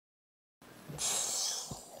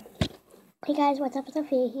Hey guys, what's up? It's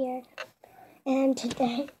Sophia here, and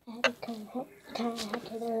today I kind of had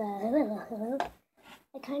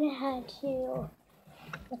to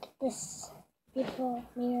look at this beautiful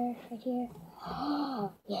mirror right here.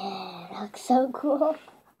 Oh yeah, that looks so cool.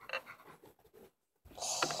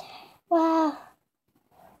 Wow,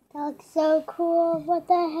 that looks so cool. What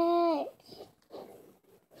the heck?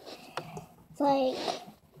 It's like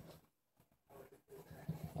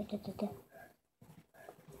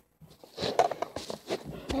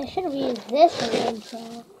I should have used this in the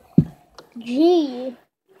intro. Gee.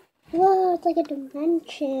 Whoa, it's like a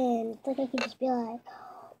dimension. It's like I could just be like,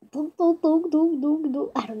 boop, boop, boop, boop, boop,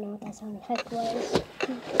 boop. I don't know what that sound effect was.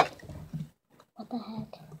 What the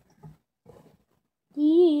heck?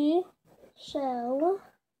 Yeah. So,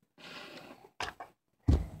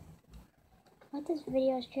 what this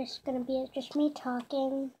video is just gonna be is just me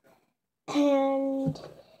talking. And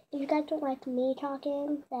if you guys don't like me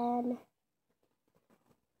talking, then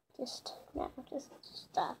just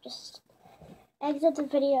stop. Just exit the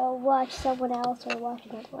video, watch someone else, or watch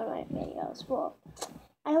another one of my videos. Well,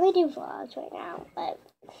 I only do vlogs right now, but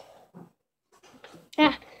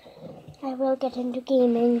I will get into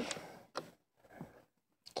gaming.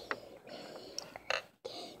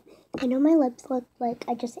 I know my lips look like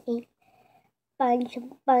I just ate bunch of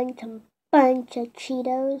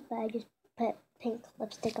Cheetos, but I just put pink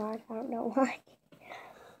lipstick on. I don't know why.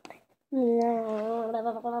 Yay!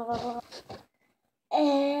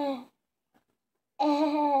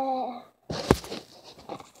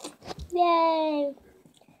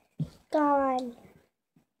 Gone.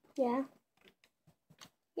 Yeah,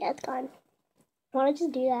 it's gone. Why don't I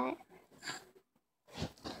just do that?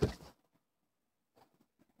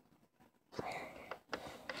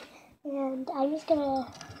 And I'm just gonna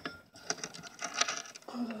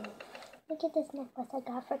look at this necklace I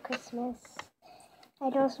got for Christmas. I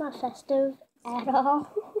know it's not festive at all,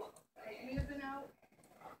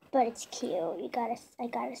 but it's cute. I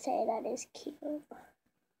gotta say that is cute.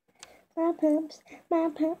 My pumps, my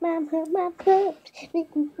pump, my pump, my pumps.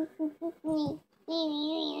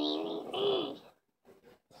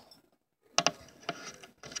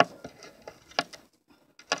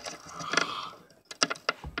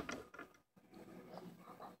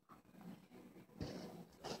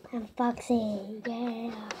 I'm Foxy,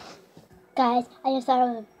 yeah. Guys, I just thought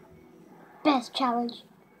it was the best challenge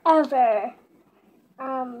ever.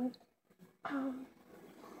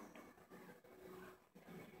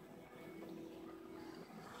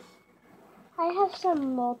 I have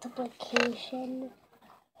some multiplication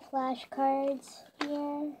flashcards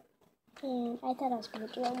here, and I thought I was going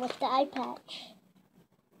to do them with the Eyepatch.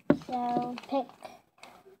 So, pick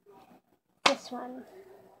this one.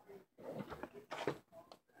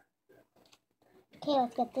 Okay,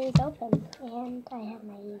 let's get these open. And I have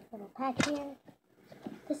my little patch here.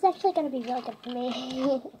 This is actually going to be really good for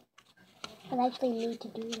me. I actually need to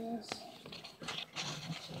do this.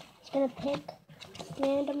 I'm going to pick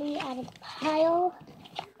randomly out of the pile.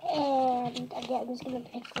 And again, I'm just going to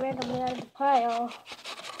pick randomly out of the pile.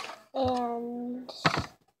 And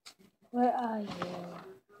where are you?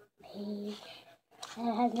 Page.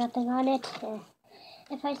 That has nothing on it.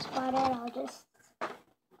 If I spot it, I'll just...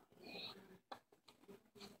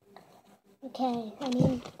 Okay, I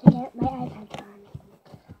need to get my Eyepatch on.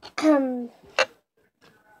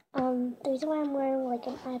 The reason why I'm wearing like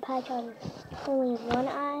an Eyepatch on only one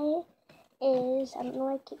eye is I don't know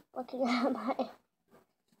why I keep looking at my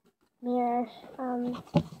mirror.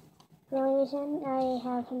 The only reason I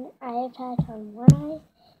have an Eyepatch on one eye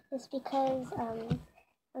is because I'm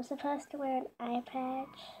supposed to wear an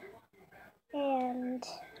Eyepatch, and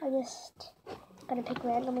I'm just gonna pick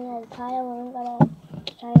randomly out of the pile, and I'm gonna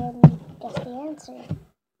try and guess the answer,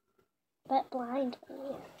 but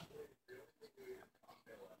blindly.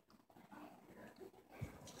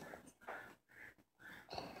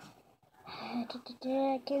 I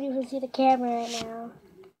can't even see the camera right now.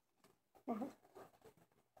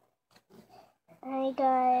 I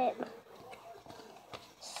got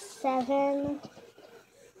 7.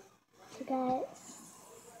 I got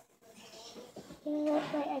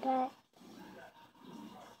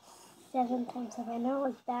 7 times 7. I know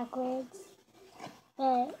it's backwards,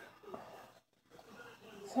 but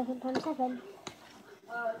 7 times 7.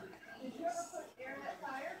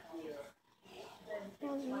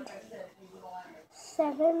 And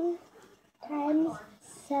 7 times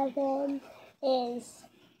 7 is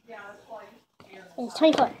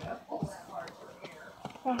 24.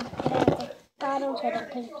 Bottom, so I don't take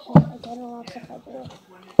shit again a lot of stuff I do.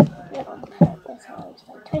 Yeah, on purpose, I always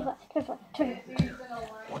like 24.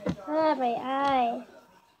 Ah, my eye.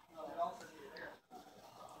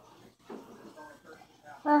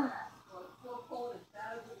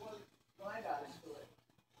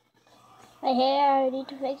 hair. I need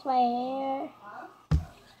to fix my hair.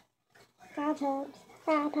 My pants.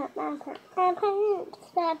 My pants. My pants. My pants.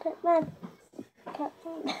 My pants. My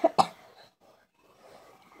pants.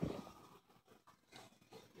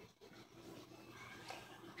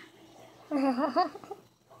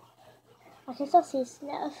 I can still see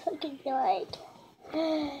snuff. I can do it.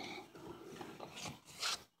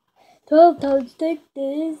 12 times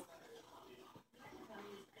thickness.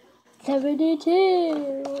 72.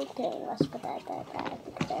 Okay, let's put that back.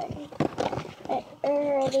 30. I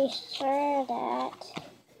already saw that.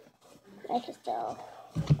 I can still.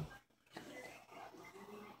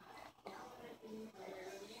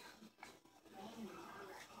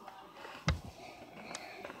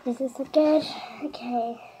 Is this good?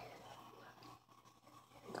 Okay.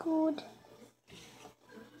 Good.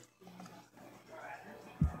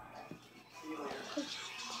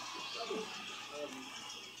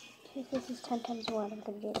 This is 10 times 1. I'm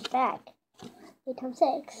going to do it back. 8 times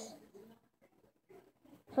 6.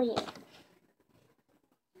 For you.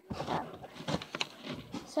 Oh.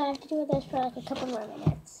 So I have to do this for like a couple more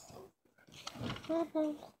minutes.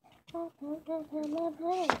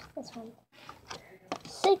 This one.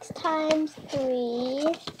 6 times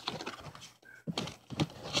 3.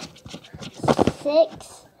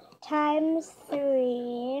 6 times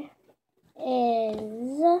 3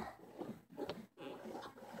 is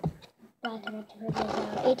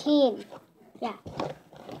 18. Yeah.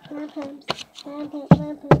 My pumps.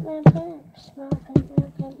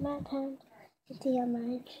 See how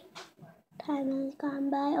much time has gone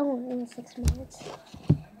by. Oh, only 6 minutes.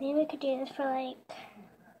 Maybe we could do this for like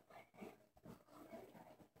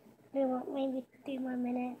maybe 3 more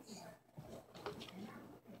minutes.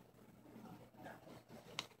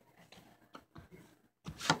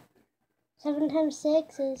 Seven times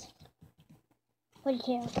 6 is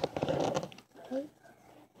 42.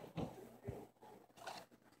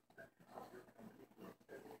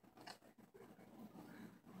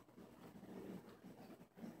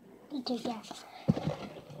 Okay. Yeah.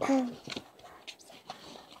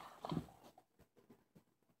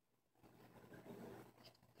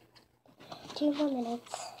 2 more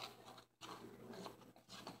minutes.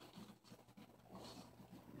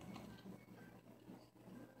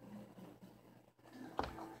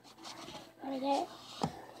 I get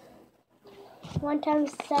 1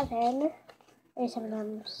 times 7 or 7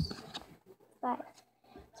 times 5.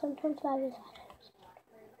 7 times 5 is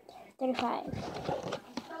 35.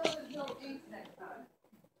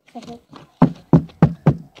 Okay.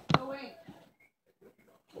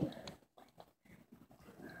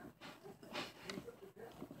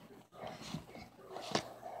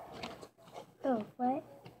 Oh, what?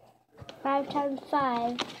 5 times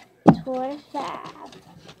 5 is 45.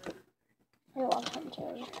 And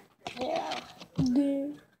 100.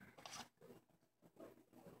 0.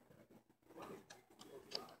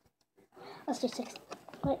 Let's do 6.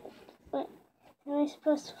 What? Am I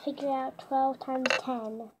supposed to figure out 12 times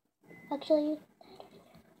 10? Actually,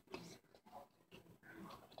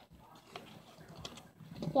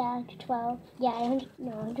 yeah, 112. Yeah,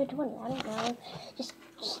 120. I don't know. Just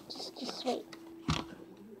wait.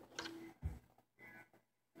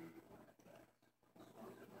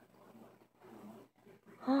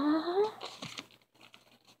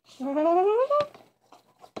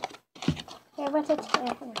 Here, what's it?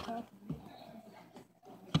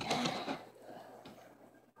 Okay.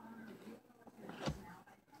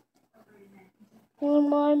 1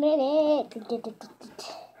 more minute.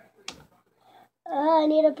 Oh, I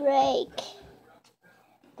need a break.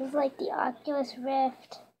 This is like the Oculus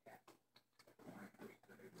Rift.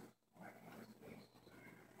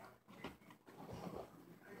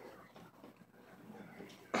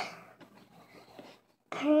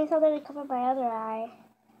 I need something to cover my other eye.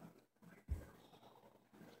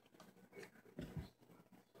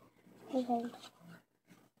 Okay.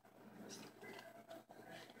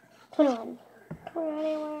 21.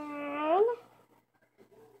 21.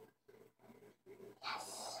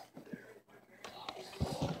 Yes.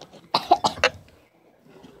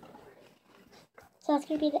 So that's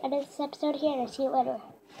going to be the end of this episode here, and I'll see you later.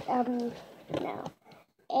 No.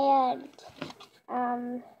 And,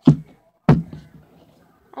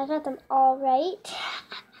 I got them all right.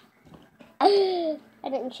 I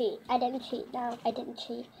didn't cheat. No, I didn't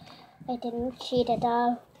cheat. I didn't cheat at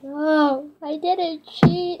all. No, I didn't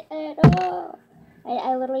cheat at all.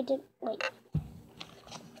 I literally didn't. Wait.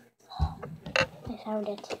 I found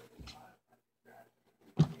it.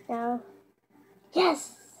 Now.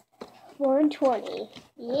 Yes! 120.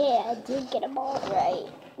 Yeah, I did get them all right.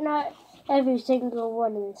 Not every single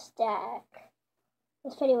one in the stack.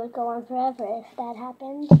 This video would go on forever if that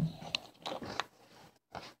happened.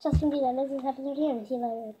 Just gonna be done with this episode here, and see you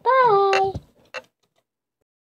later. Bye!